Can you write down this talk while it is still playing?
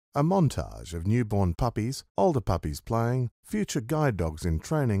a montage of newborn puppies, older puppies playing, future guide dogs in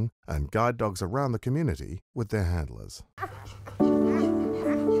training, and guide dogs around the community with their handlers.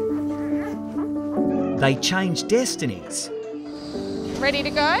 They change destinies. Ready to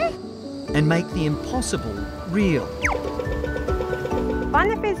go? And make the impossible real.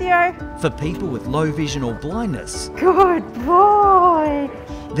 Find the physio. For people with low vision or blindness. Good boy.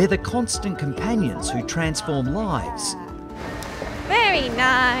 They're the constant companions who transform lives. Very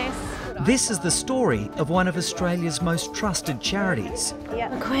nice. This is the story of one of Australia's most trusted charities.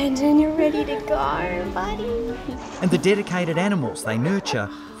 Yeah. Quentin, you're ready to go, buddy. And the dedicated animals they nurture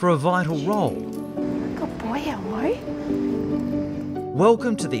for a vital role. Good boy, Elmo.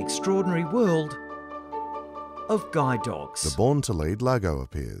 Welcome to the extraordinary world of guide dogs. The Born to Lead logo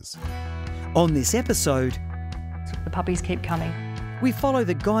appears. On this episode, the puppies keep coming. we follow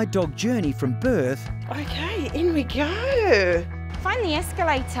the guide dog journey from birth. Okay, in we go. Find the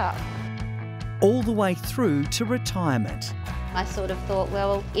escalator. All the way through to retirement. I sort of thought,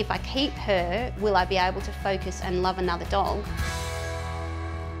 well, if I keep her, will I be able to focus and love another dog?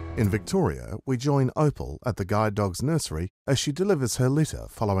 In Victoria, we join Opal at the guide dog's nursery as she delivers her litter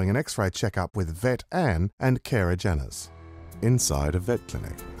following an X-ray checkup with vet Anne and carer Janice, inside a vet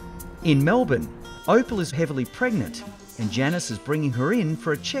clinic. In Melbourne, Opal is heavily pregnant and Janice is bringing her in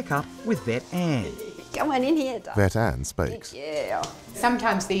for a checkup with vet Anne. Come on in here, Doc. Vet Anne speaks. Yeah.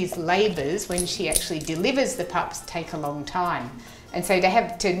 Sometimes these labours, when she actually delivers the pups, take a long time. And so to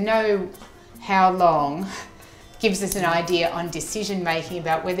have to know how long gives us an idea on decision making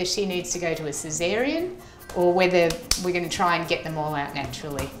about whether she needs to go to a caesarean or whether we're going to try and get them all out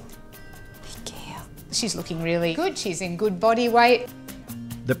naturally. She's looking really good, she's in good body weight.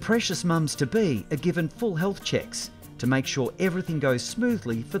 The precious mums-to-be are given full health checks to make sure everything goes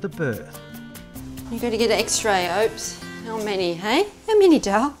smoothly for the birth. You've got to get an X-ray, Opes. How many, hey? How many,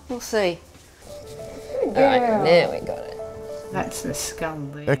 Dal? We'll see. All right, now we got it. That's the skull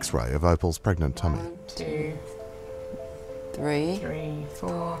there. X-ray of Opal's pregnant tummy. 1, 2, 3, 3,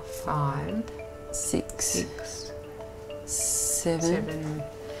 4, 5, 6, 6, 7. 7.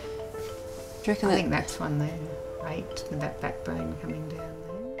 Do you reckon I think that's one there. 8, with that backbone coming down there.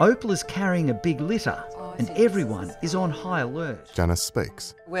 Opal is carrying a big litter and everyone is on high alert. Janice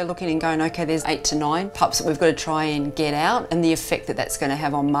speaks. We're looking and going, okay, there's 8 to 9 pups that we've got to try and get out, and the effect that that's going to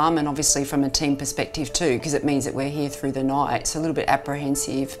have on mum, and obviously from a team perspective too, because it means that we're here through the night. It's a little bit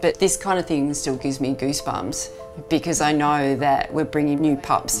apprehensive, but this kind of thing still gives me goosebumps because I know that we're bringing new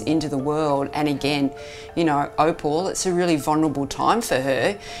pups into the world. And again, you know, Opal, it's a really vulnerable time for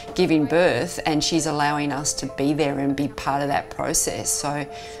her giving birth, and she's allowing us to be there and be part of that process. So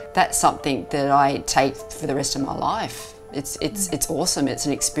that's something that I take for the rest of my life. It's awesome. It's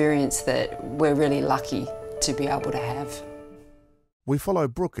an experience that we're really lucky to be able to have. We follow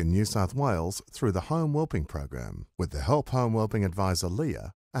Brooke in New South Wales through the home whelping program with the Help Home Whelping advisor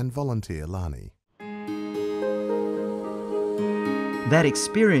Leah and volunteer Lani. That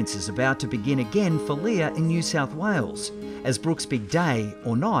experience is about to begin again for Leah in New South Wales as Brooke's big day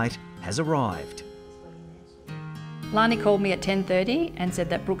or night has arrived. Lani called me at 10:30 and said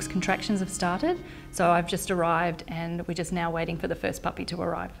that Brooke's contractions have started, so I've just arrived and we're just now waiting for the first puppy to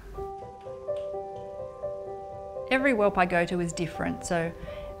arrive. Every whelp I go to is different, so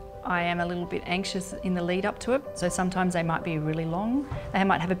I am a little bit anxious in the lead up to it. So sometimes they might be really long. They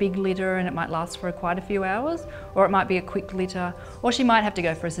might have a big litter and it might last for quite a few hours, or it might be a quick litter, or she might have to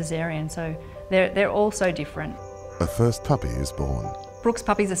go for a caesarean, so they're all so different. The first puppy is born. Brooke's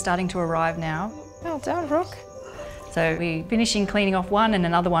puppies are starting to arrive now. Well done, Brooke. So we're finishing cleaning off one and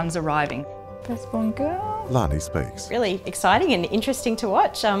another one's arriving. Firstborn girl. Lani speaks. Really exciting and interesting to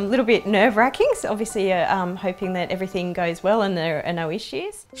watch. A little bit nerve-wracking, so obviously hoping that everything goes well and there are no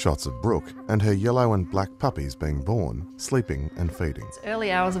issues. Shots of Brooke and her yellow and black puppies being born, sleeping and feeding. It's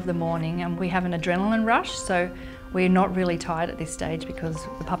early hours of the morning and we have an adrenaline rush, so we're not really tired at this stage because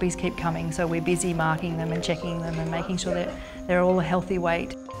the puppies keep coming, so we're busy marking them and checking them and making sure that they're all a healthy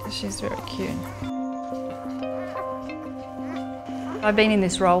weight. She's very cute. I've been in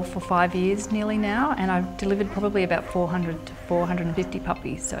this role for 5 years nearly now, and I've delivered probably about 400 to 450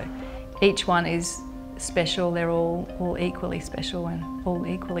 puppies, so each one is special. They're all equally special and all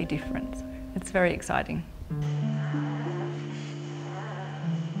equally different. So it's very exciting.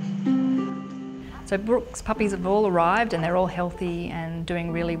 So Brooke's puppies have all arrived and they're all healthy and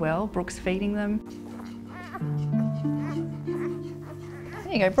doing really well. Brooke's feeding them.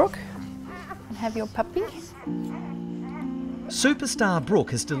 There you go, Brooke. And have your puppy. Superstar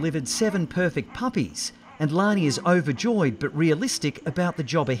Brooke has delivered 7 perfect puppies and Lani is overjoyed but realistic about the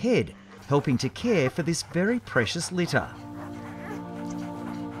job ahead, helping to care for this very precious litter.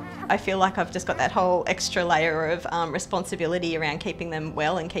 I feel like I've just got that whole extra layer of responsibility around keeping them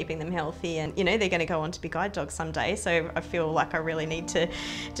well and keeping them healthy, and you know, they're going to go on to be guide dogs someday, so I feel like I really need to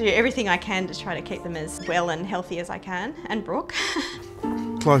do everything I can to try to keep them as well and healthy as I can. And Brooke.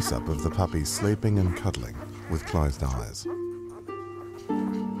 Close-up of the puppy sleeping and cuddling with closed eyes.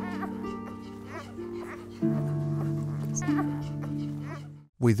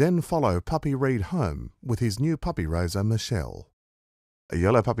 We then follow Puppy Reed home with his new puppy raiser, Michelle. A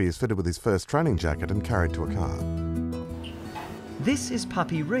yellow puppy is fitted with his first training jacket and carried to a car. This is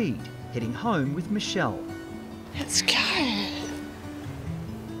Puppy Reed heading home with Michelle. Let's go.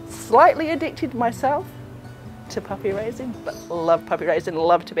 Slightly addicted myself to puppy raising, but love puppy raising,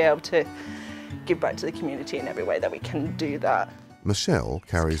 love to be able to give back to the community in every way that we can do that. Michelle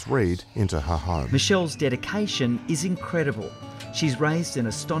carries Reed into her home. Michelle's dedication is incredible. She's raised an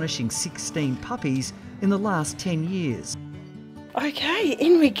astonishing 16 puppies in the last 10 years. Okay,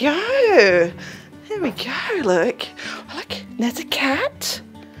 in we go. There we go, look. Look, there's a cat.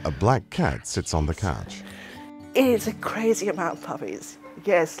 A black cat sits on the couch. It is a crazy amount of puppies.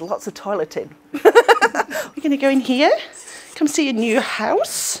 Yes, lots of toileting. We're going to go in here, come see your new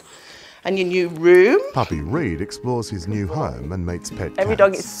house and your new room. Puppy Reed explores his new home and meets pet Every cats.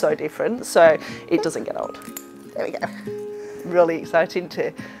 dog is so different, so it doesn't get old. There we go. Really exciting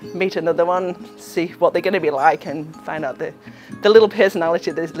to meet another one, see what they're going to be like and find out the little personality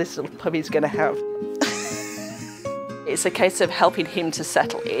this little puppy's going to have. It's a case of helping him to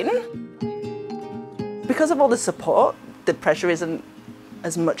settle in. Because of all the support, the pressure isn't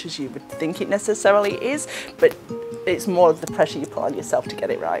as much as you would think it necessarily is, but it's more of the pressure you put on yourself to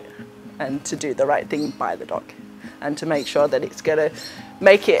get it right and to do the right thing by the dog and to make sure that it's going to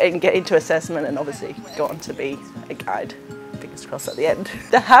make it and get into assessment and obviously go on to be a guide. Fingers crossed at the end.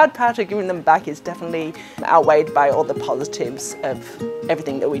 The hard part of giving them back is definitely outweighed by all the positives of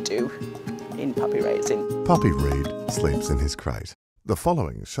everything that we do in puppy raising. Puppy Reed sleeps in his crate. The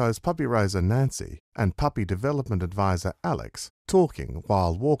following shows puppy raiser Nancy and puppy development advisor Alex talking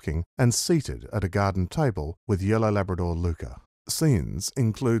while walking and seated at a garden table with yellow Labrador Luca. Scenes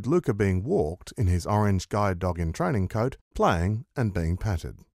include Luca being walked in his orange guide dog in training coat, playing and being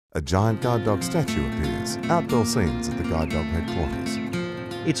patted. A giant guide dog statue appears. Outdoor scenes at the guide dog headquarters.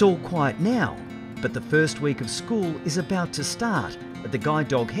 It's all quiet now, but the first week of school is about to start at the guide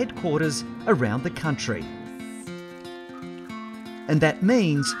dog headquarters around the country. And that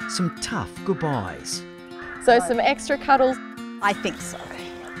means some tough goodbyes. So some extra cuddles? I think so.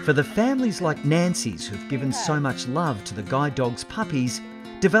 For the families like Nancy's who've given so much love to the guide dog's puppies,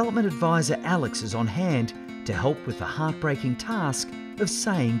 development advisor Alex is on hand to help with the heartbreaking task of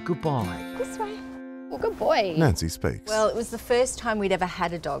saying goodbye. This way. Well, good boy. Nancy speaks. Well, it was the first time we'd ever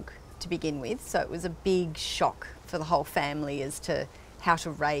had a dog to begin with, so it was a big shock for the whole family as to how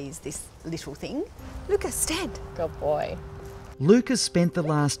to raise this little thing. Luca, stand. Good boy. Luca spent the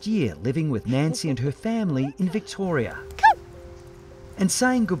last year living with Nancy and her family in Victoria. Come. And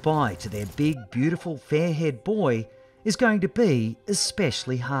saying goodbye to their big, beautiful, fair-haired boy is going to be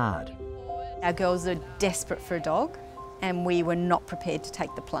especially hard. Our girls are desperate for a dog and we were not prepared to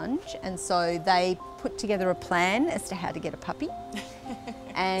take the plunge, and so they put together a plan as to how to get a puppy.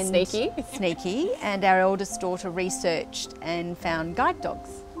 And sneaky, and our eldest daughter researched and found guide dogs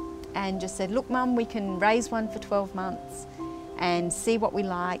and just said, look Mum, we can raise one for 12 months and see what we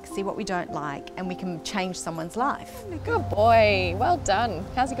like, see what we don't like, and we can change someone's life. Good boy. Well done.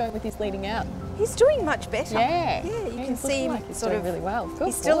 How's he going with his leading out? He's doing much better. Yeah. Yeah, you can see him like he's sort doing of really well. Good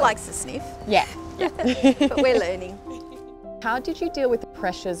he still boy. likes to sniff. Yeah. But we're learning. How did you deal with the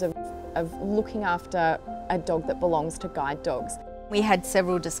pressures of looking after a dog that belongs to guide dogs? We had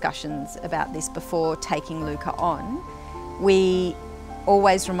several discussions about this before taking Luca on. We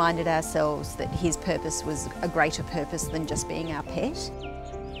always reminded ourselves that his purpose was a greater purpose than just being our pet.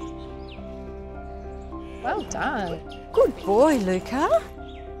 Well done. Good boy, Luca.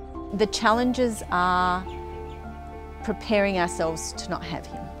 The challenges are preparing ourselves to not have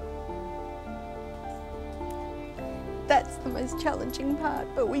him. That's the most challenging part,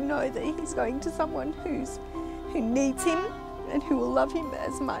 but we know that he's going to someone who needs him and who will love him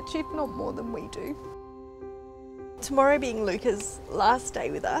as much, if not more than we do. Tomorrow being Luca's last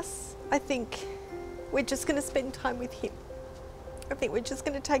day with us, I think we're just going to spend time with him. I think we're just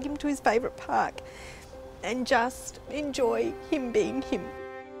going to take him to his favourite park and just enjoy him being him.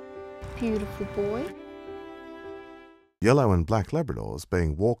 Beautiful boy. Yellow and black Labradors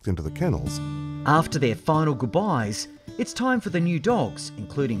being walked into the kennels. After their final goodbyes, it's time for the new dogs,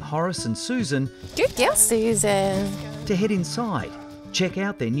 including Horace and Susan, Good girl, Susan. to head inside, check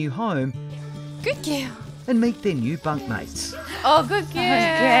out their new home, Good girl. and meet their new bunkmates. Oh, good girl.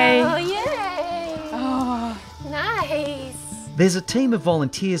 Okay. Oh, yay. Oh, nice. There's a team of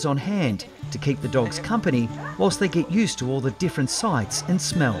volunteers on hand to keep the dogs company whilst they get used to all the different sights and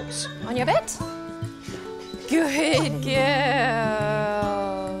smells. On your bed. Good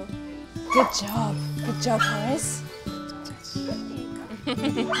girl. Good job. Good job, Horace.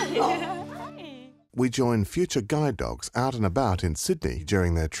 We join future guide dogs out and about in Sydney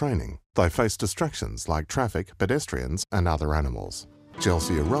during their training. They face distractions like traffic, pedestrians and other animals.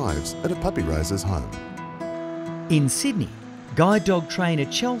 Chelsea arrives at a puppy raiser's home. In Sydney, guide dog trainer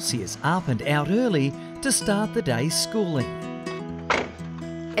Chelsea is up and out early to start the day's schooling.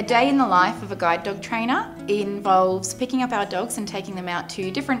 A day in the life of a guide dog trainer involves picking up our dogs and taking them out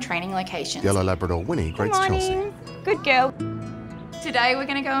to different training locations. Yellow Labrador Winnie greets Chelsea. Good girl. Today we're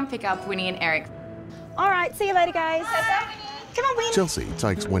going to go and pick up Winnie and Eric. All right, see you later, guys. Come on, Winnie. Chelsea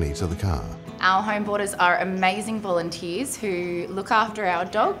takes Winnie to the car. Our home boarders are amazing volunteers who look after our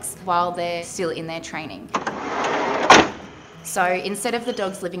dogs while they're still in their training. So instead of the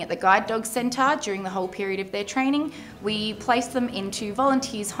dogs living at the Guide Dog Centre during the whole period of their training, we place them into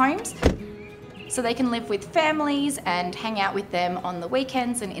volunteers' homes so they can live with families and hang out with them on the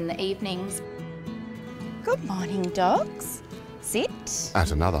weekends and in the evenings. Good morning, dogs. Sit.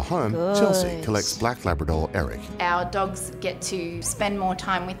 At another home, Good. Chelsea collects Black Labrador Eric. Our dogs get to spend more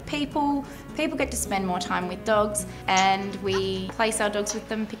time with people, people get to spend more time with dogs, and we place our dogs with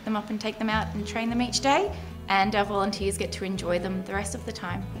them, pick them up and take them out and train them each day, and our volunteers get to enjoy them the rest of the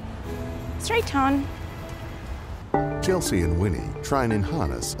time. Straight on. Chelsea and Winnie train in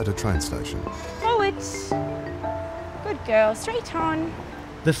harness at a train station. Forward. Good girl. Straight on.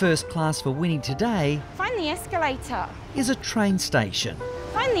 The first class for Winnie today Find the escalator. is a train station.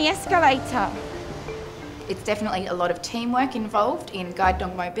 Find the escalator. It's definitely a lot of teamwork involved in guide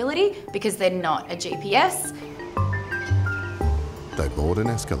dog mobility because they're not a GPS. They board an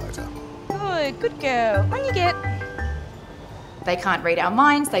escalator. Good girl. On you get. They can't read our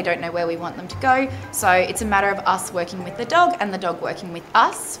minds, they don't know where we want them to go, so it's a matter of us working with the dog and the dog working with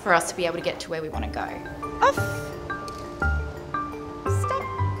us for us to be able to get to where we want to go. Off.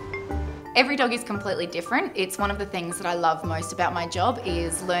 Every dog is completely different. It's one of the things that I love most about my job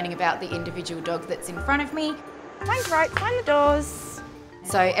is learning about the individual dog that's in front of me. Find right, find the doors.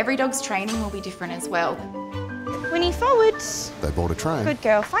 So every dog's training will be different as well. Winnie, forward. They board a train Good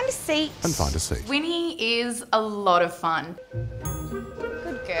girl. Find a seat. and find a seat. Winnie is a lot of fun.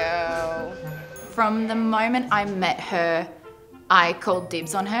 Good girl. From the moment I met her, I called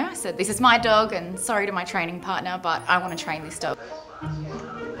dibs on her. I said, this is my dog and sorry to my training partner, but I want to train this dog.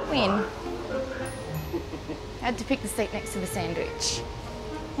 Win. Had to pick the seat next to the sandwich.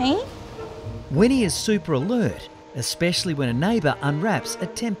 Hey? Winnie is super alert, especially when a neighbour unwraps a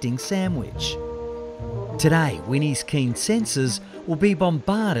tempting sandwich. Today, Winnie's keen senses will be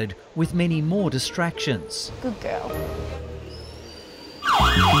bombarded with many more distractions. Good girl.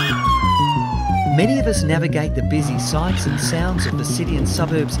 Many of us navigate the busy sights and sounds of the city and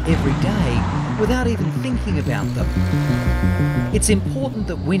suburbs every day without even thinking about them. It's important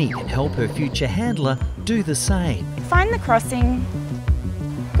that Winnie can help her future handler do the same. Find the crossing.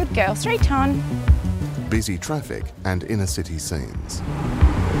 Good girl. Straight on. Busy traffic and inner city scenes.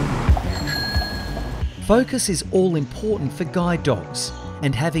 Focus is all important for guide dogs,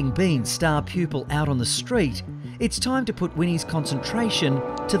 and having been star pupil out on the street, it's time to put Winnie's concentration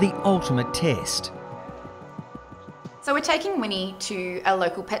to the ultimate test. So we're taking Winnie to a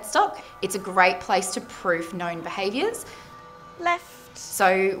local pet stock. It's a great place to proof known behaviours. Left.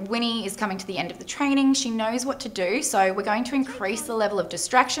 So Winnie is coming to the end of the training. She knows what to do, so we're going to increase the level of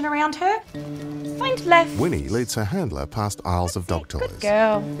distraction around her. Find left. Winnie leads her handler past aisles of dog toys. Good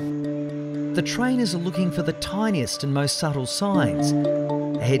girl. The trainers are looking for the tiniest and most subtle signs.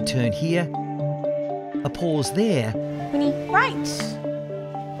 A head turn here, a pause there, Winnie, right.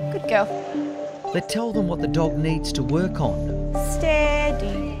 Good girl. that tell them what the dog needs to work on.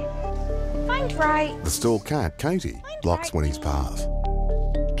 Steady. Find right. The stall cat, Katie, blocks Winnie's path.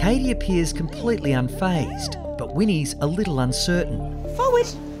 Katie appears completely unfazed, but Winnie's a little uncertain. Forward.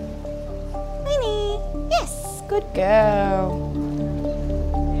 Winnie. Yes. Good girl.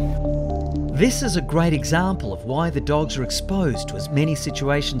 This is a great example of why the dogs are exposed to as many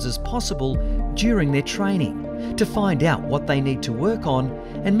situations as possible during their training, to find out what they need to work on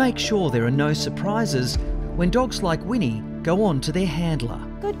and make sure there are no surprises when dogs like Winnie go on to their handler.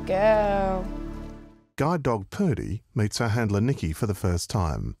 Good girl. Guide dog Purdy meets her handler Nikki for the first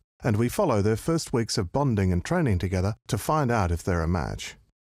time, and we follow their first weeks of bonding and training together to find out if they're a match.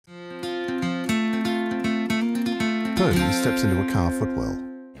 Purdy steps into a car footwell.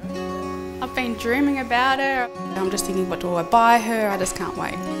 I've been dreaming about her. I'm just thinking, what do I buy her? I just can't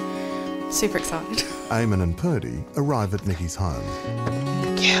wait. Super excited. Eamon and Purdy arrive at Nikki's home.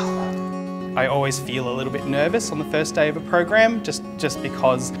 I always feel a little bit nervous on the first day of a program, just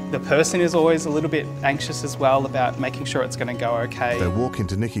because the person is always a little bit anxious as well about making sure it's going to go okay. They walk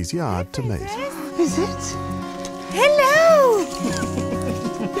into Nikki's yard to meet. Is it? Hello!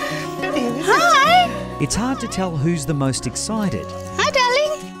 Hi! It's hard to tell who's the most excited. Hi,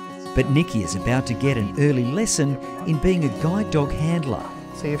 darling. But Nikki is about to get an early lesson in being a guide dog handler.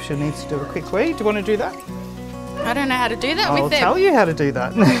 See if she needs to do a quick wee. Do you want to do that? I don't know how to do that I'll with them. tell you how to do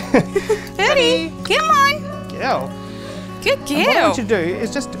that. Purdy, come on. Girl. Good And girl. what I want you to do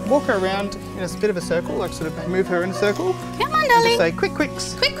is just walk her around in a bit of a circle, like sort of move her in a circle. Come on, And darling. just say quick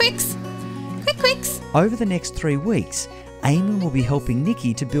quicks. Quick quicks. Quick quicks. Over the next 3 weeks, Eamon will be helping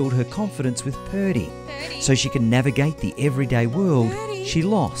Nikki to build her confidence with Purdy so she can navigate the everyday world she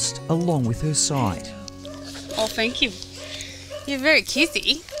lost along with her sight. Oh, thank you. You're very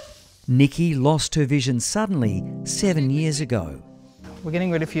kissy. Nikki lost her vision suddenly 7 years ago. We're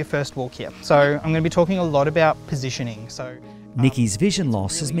getting ready for your first walk here. So I'm going to be talking a lot about positioning. So Nikki's vision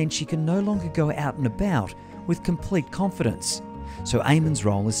loss has meant she can no longer go out and about with complete confidence. So Eamon's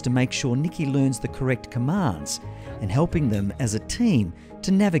role is to make sure Nikki learns the correct commands and helping them as a team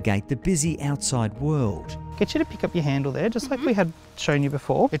to navigate the busy outside world. Get you to pick up your handle there, just like we had shown you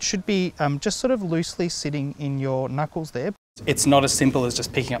before. It should be just sort of loosely sitting in your knuckles there. It's not as simple as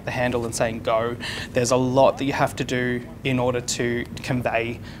just picking up the handle and saying go. There's a lot that you have to do in order to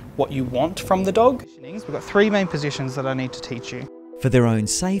convey what you want from the dog. We've got 3 main positions that I need to teach you. For their own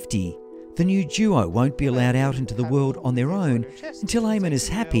safety, the new duo won't be allowed out into the world on their own until Eamon is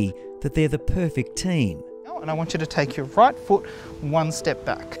happy that they're the perfect team. And I want you to take your right foot 1 step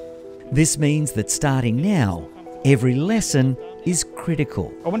back. This means that starting now, every lesson is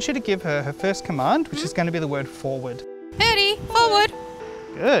critical. I want you to give her her first command, which is going to be the word forward. Purdy, forward.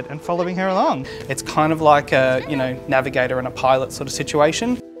 Good, and following her along. It's kind of like a, navigator and a pilot sort of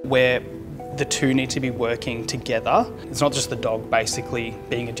situation where the two need to be working together. It's not just the dog basically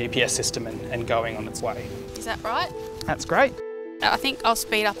being a GPS system and going on its way. Is that right? That's great. I think I'll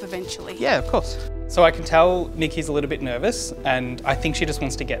speed up eventually. Yeah, of course. So I can tell Nikki's a little bit nervous and I think she just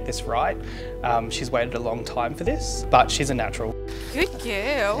wants to get this right. She's waited a long time for this, but she's a natural. Good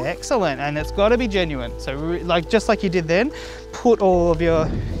girl. Excellent, and it's got to be genuine. So just like you did then, put all of your,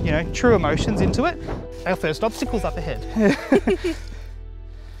 true emotions into it. Our first obstacle's up ahead.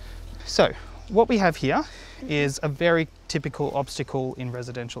 So what we have here is a very typical obstacle in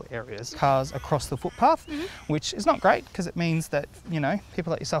residential areas. Cars across the footpath, which is not great because it means that,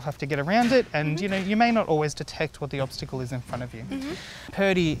 people like yourself have to get around it and, you may not always detect what the obstacle is in front of you.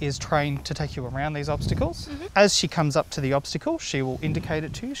 Purdy is trained to take you around these obstacles. As she comes up to the obstacle, she will indicate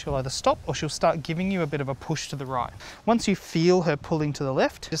it to you. She'll either stop or she'll start giving you a bit of a push to the right. Once you feel her pulling to the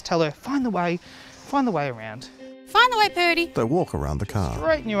left, just tell her, find the way around. Find the way, Purdy. They walk around the car.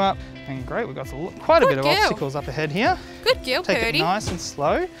 Straighten you up. And great, we've got quite a bit of obstacles up ahead here. Good girl, Take Purdy. it nice and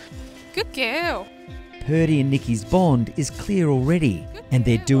slow. Good girl. Purdy and Nikki's bond is clear already, and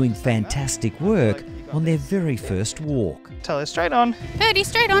they're doing fantastic work on their very first walk. Tell her straight on. Purdy,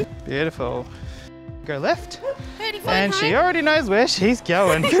 straight on. Beautiful. Go left. Purdy, and she already knows where she's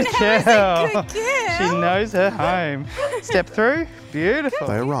going. Good girl. Good girl. She knows her home. Step through. Beautiful.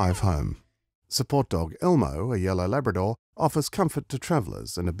 They arrive home. Support dog Elmo, a yellow Labrador, offers comfort to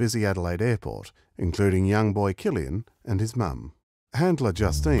travellers in a busy Adelaide airport, including young boy Killian and his mum. Handler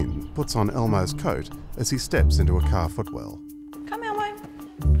Justine puts on Elmo's coat as he steps into a car footwell. Come, Elmo.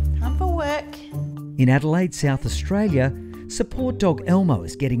 Time for work. In Adelaide, South Australia, support dog Elmo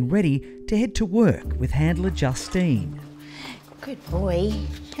is getting ready to head to work with handler Justine. Good boy.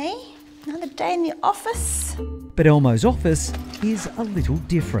 Hey, another day in the office. But Elmo's office is a little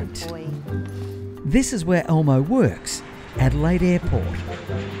different. This is where Elmo works, Adelaide Airport,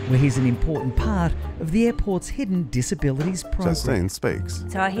 where he's an important part of the airport's hidden disabilities program. Justine speaks.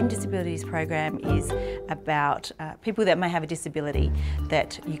 So our hidden disabilities program is about people that may have a disability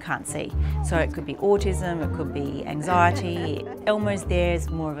that you can't see. So it could be autism, it could be anxiety. Elmo's there is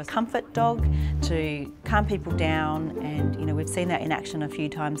more of a comfort dog to calm people down, and we've seen that in action a few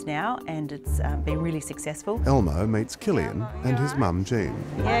times now, and it's been really successful. Elmo meets Killian and his mum Jean.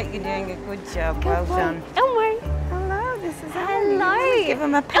 Yeah, you're doing a good job. Well done. Elmo. Hello, this is Hello. Give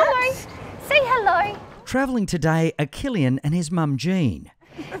him a pat. Elmo. Say hello. Travelling today are Killian and his mum Jean.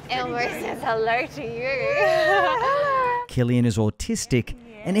 Elmo says hello to you. Killian is autistic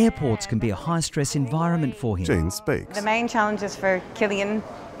and airports can be a high-stress environment for him. Jean speaks. The main challenges for Killian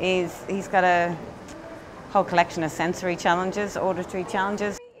is he's got a whole collection of sensory challenges, auditory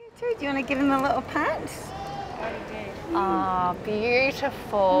challenges. Do you want to give him a little pat? Oh,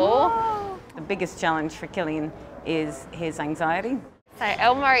 beautiful. The biggest challenge for Killian is his anxiety. So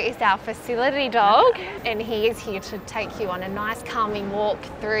Elmo is our facility dog and he is here to take you on a nice calming walk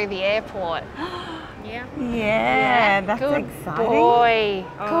through the airport. Yeah. Yeah, that's Good exciting. boy.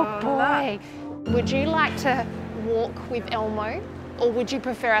 Oh, Good boy. Would you like to walk with Elmo or would you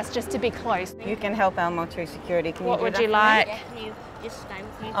prefer us just to be close? You can help Elmo through security. Can What you do would that you for like? me? Can you just stay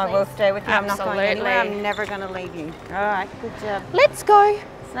with me, I will please? stay with you. I'm not going anywhere. Absolutely. I'm never going to leave you. All right, good job. Let's go.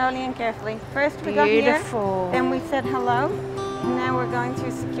 Slowly and carefully. First we got here, Beautiful. then we said hello. Now we're going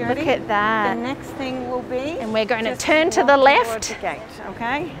through security. Look at that. The next thing will be... And we're going to just turn to walk the towards left. the gate,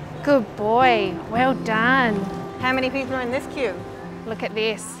 okay? Good boy. Well done. How many people are in this queue? Look at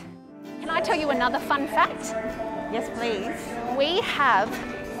this. Can I tell you another fun fact? Yes, please. We have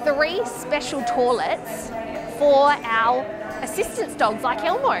 3 special toilets for our assistance dogs like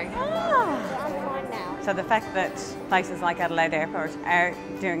Elmo. So the fact that places like Adelaide Airport are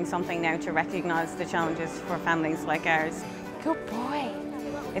doing something now to recognise the challenges for families like ours. Good boy.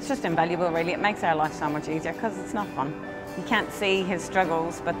 It's just invaluable really. It makes our life so much easier because it's not fun. You can't see his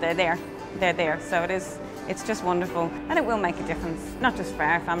struggles, but they're there. They're there. So it's just wonderful. And it will make a difference, not just for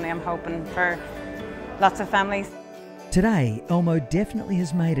our family, I'm hoping for lots of families. Today, Elmo definitely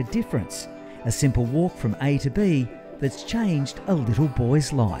has made a difference. A simple walk from A to B that's changed a little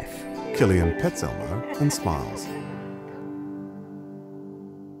boy's life. Killian pets Elmo and smiles.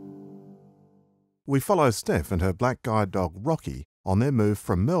 We follow Steph and her black guide dog Rocky on their move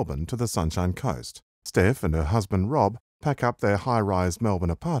from Melbourne to the Sunshine Coast. Steph and her husband Rob pack up their high-rise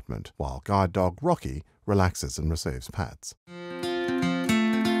Melbourne apartment while guide dog Rocky relaxes and receives pats.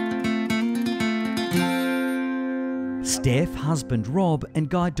 Steph, husband Rob and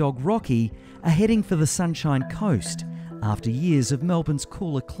guide dog Rocky are heading for the Sunshine Coast after years of Melbourne's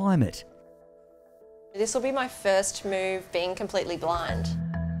cooler climate. This will be my first move being completely blind.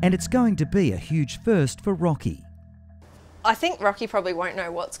 And it's going to be a huge first for Rocky. I think Rocky probably won't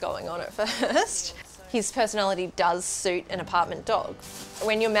know what's going on at first. His personality does suit an apartment dog.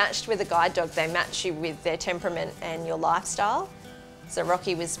 When you're matched with a guide dog, they match you with their temperament and your lifestyle. So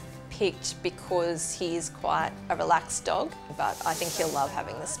Rocky was picked because he's quite a relaxed dog, but I think he'll love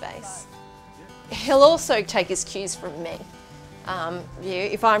having the space. He'll also take his cues from me.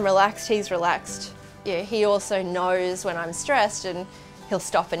 If I'm relaxed, he's relaxed. He also knows when I'm stressed and he'll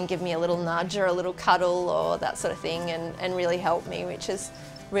stop and give me a little nudge or a little cuddle or that sort of thing and really help me, which is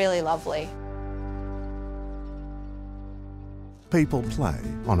really lovely. People play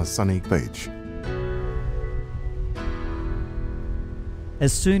on a sunny beach.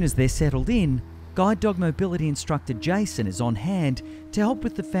 As soon as they're settled in, guide dog mobility instructor Jason is on hand to help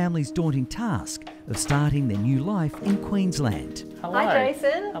with the family's daunting task of starting their new life in Queensland. Hello. Hi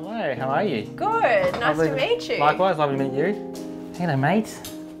Jason. Hello, how are you? Good, nice to meet you. Likewise, lovely to meet you. Hello mate.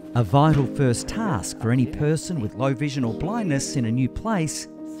 A vital first task for any person with low vision or blindness in a new place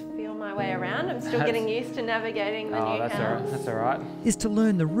Feel my way around. I'm still getting used to navigating the new house. That's all right. is to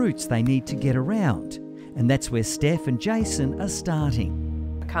learn the routes they need to get around. And that's where Steph and Jason are starting.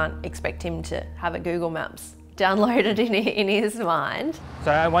 I can't expect him to have a Google Maps downloaded in his mind.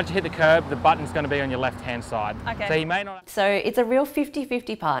 So once you hit the curb, the button's going to be on your left-hand side. Okay. So you may not... So it's a real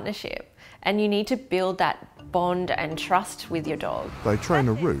 50-50 partnership and you need to build that bond and trust with your dog. They train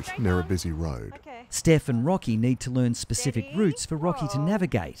a route near a busy road. Steph and Rocky need to learn specific routes for Rocky to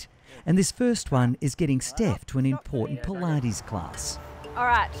navigate. And this first one is getting Steph to an important Pilates class. All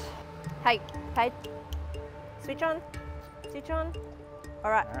right. Hey, switch on, switch on. All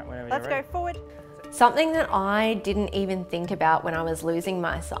right, let's go forward. Something that I didn't even think about when I was losing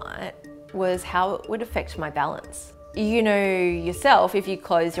my sight was how it would affect my balance. You know yourself, if you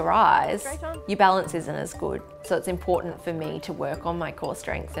close your eyes, your balance isn't as good. So it's important for me to work on my core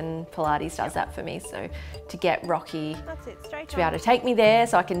strength and Pilates does that for me. So to get Rocky to be able to take me there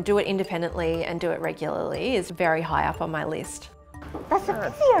so I can do it independently and do it regularly is very high up on my list. That's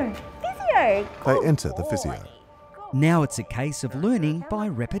a physio. Physio. They enter the physio. Now it's a case of learning by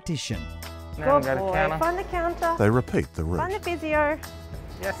repetition. Good boy. Find the counter. They repeat the route. Find the physio.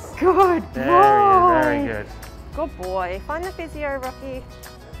 Yes. Good boy. Very good. Good boy. Find the physio, Rocky.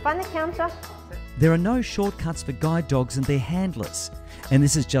 Find the counter. There are no shortcuts for guide dogs and their handlers. And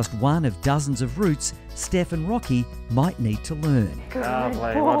this is just one of dozens of routes Steph and Rocky might need to learn. Good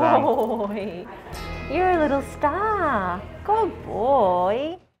Lovely, well done. boy. You're a little star. Good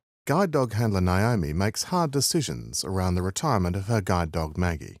boy. Guide dog handler Naomi makes hard decisions around the retirement of her guide dog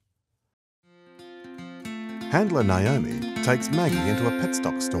Maggie. Handler Naomi takes Maggie into a pet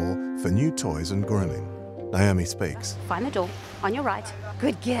stock store for new toys and grooming. Naomi speaks. Find the door, on your right.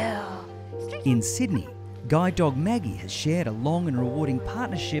 Good girl. In Sydney, guide dog Maggie has shared a long and rewarding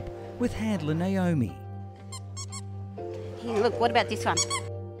partnership with handler Naomi. Here, look, what about this one?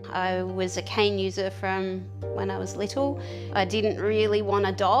 I was a cane user from when I was little. I didn't really want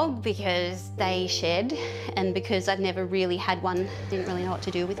a dog because they shed, and because I'd never really had one, didn't really know what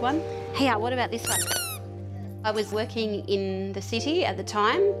to do with one. Hey, what about this one? I was working in the city at the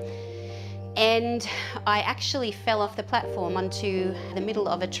time, and I actually fell off the platform onto the middle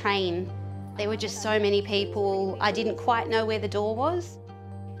of a train. There were just so many people, I didn't quite know where the door was.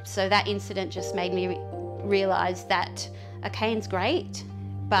 So that incident just made me realise that a cane's great,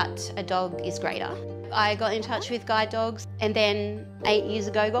 but a dog is greater. I got in touch with guide dogs, and then 8 years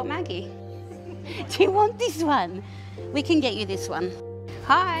ago got Maggie. Do you want this one? We can get you this one.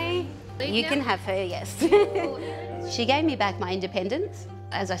 Hi. You can have her, yes. She gave me back my independence.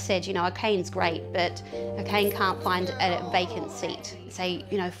 As I said, you know, a cane's great, but a cane can't find a vacant seat. Say,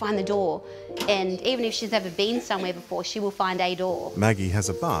 you know, find the door. And even if she's never been somewhere before, she will find a door. Maggie has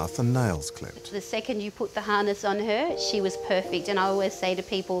a bath and nails clipped. The second you put the harness on her, she was perfect. And I always say to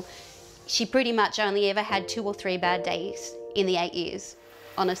people, she pretty much only ever had 2 or 3 bad days in the 8 years.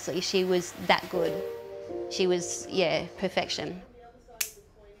 Honestly, she was that good. She was, yeah, perfection.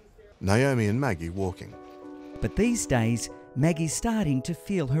 Naomi and Maggie walking. But these days, Maggie's starting to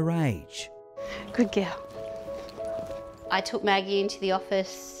feel her age. Good girl. I took Maggie into the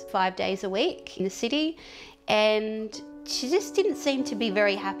office 5 days a week in the city, and she just didn't seem to be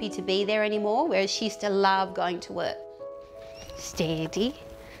very happy to be there anymore, whereas she used to love going to work. Steady.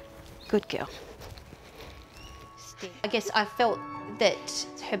 Good girl. Steady. I guess I felt that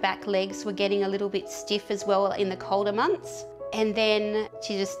her back legs were getting a little bit stiff as well in the colder months. And then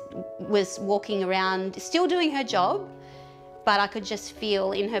she just was walking around, still doing her job, but I could just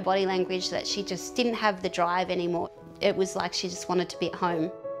feel in her body language that she just didn't have the drive anymore. It was like she just wanted to be at home.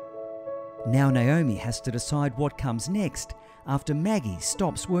 Now Naomi has to decide what comes next after Maggie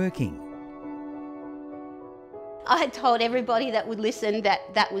stops working. I had told everybody that would listen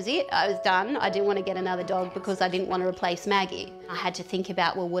that that was it, I was done. I didn't want to get another dog because I didn't want to replace Maggie. I had to think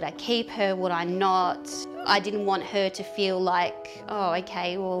about, well, would I keep her, would I not? I didn't want her to feel like, oh,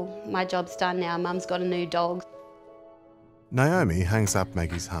 okay, well, my job's done now, Mum's got a new dog. Naomi hangs up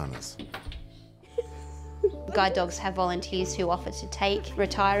Maggie's harness. Guide dogs have volunteers who offer to take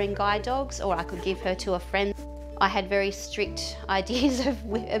retiring guide dogs, or I could give her to a friend. I had very strict ideas of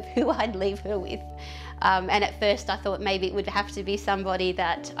who I'd leave her with. And at first I thought maybe it would have to be somebody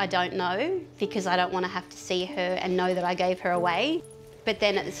that I don't know, because I don't want to have to see her and know that I gave her away. But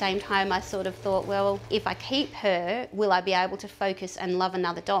then at the same time I sort of thought, well, if I keep her, will I be able to focus and love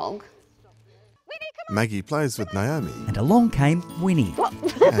another dog? Maggie plays with Naomi. And along came Winnie.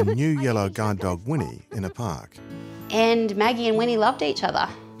 And new yellow guide dog Winnie in a park. And Maggie and Winnie loved each other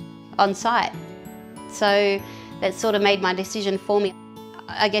on site. So that sort of made my decision for me.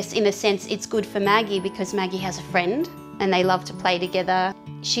 I guess in a sense it's good for Maggie because Maggie has a friend and they love to play together.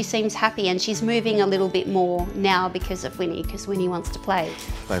 She seems happy and she's moving a little bit more now because of Winnie, because Winnie wants to play.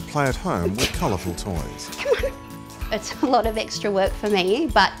 They play at home with colourful toys. Come on. It's a lot of extra work for me,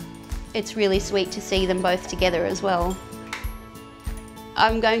 but it's really sweet to see them both together as well.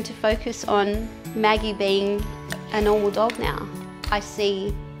 I'm going to focus on Maggie being a normal dog now. I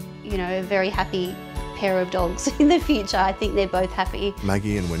see, you know, a very happy pair of dogs in the future. I think they're both happy.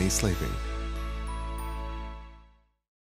 Maggie and Winnie sleeping.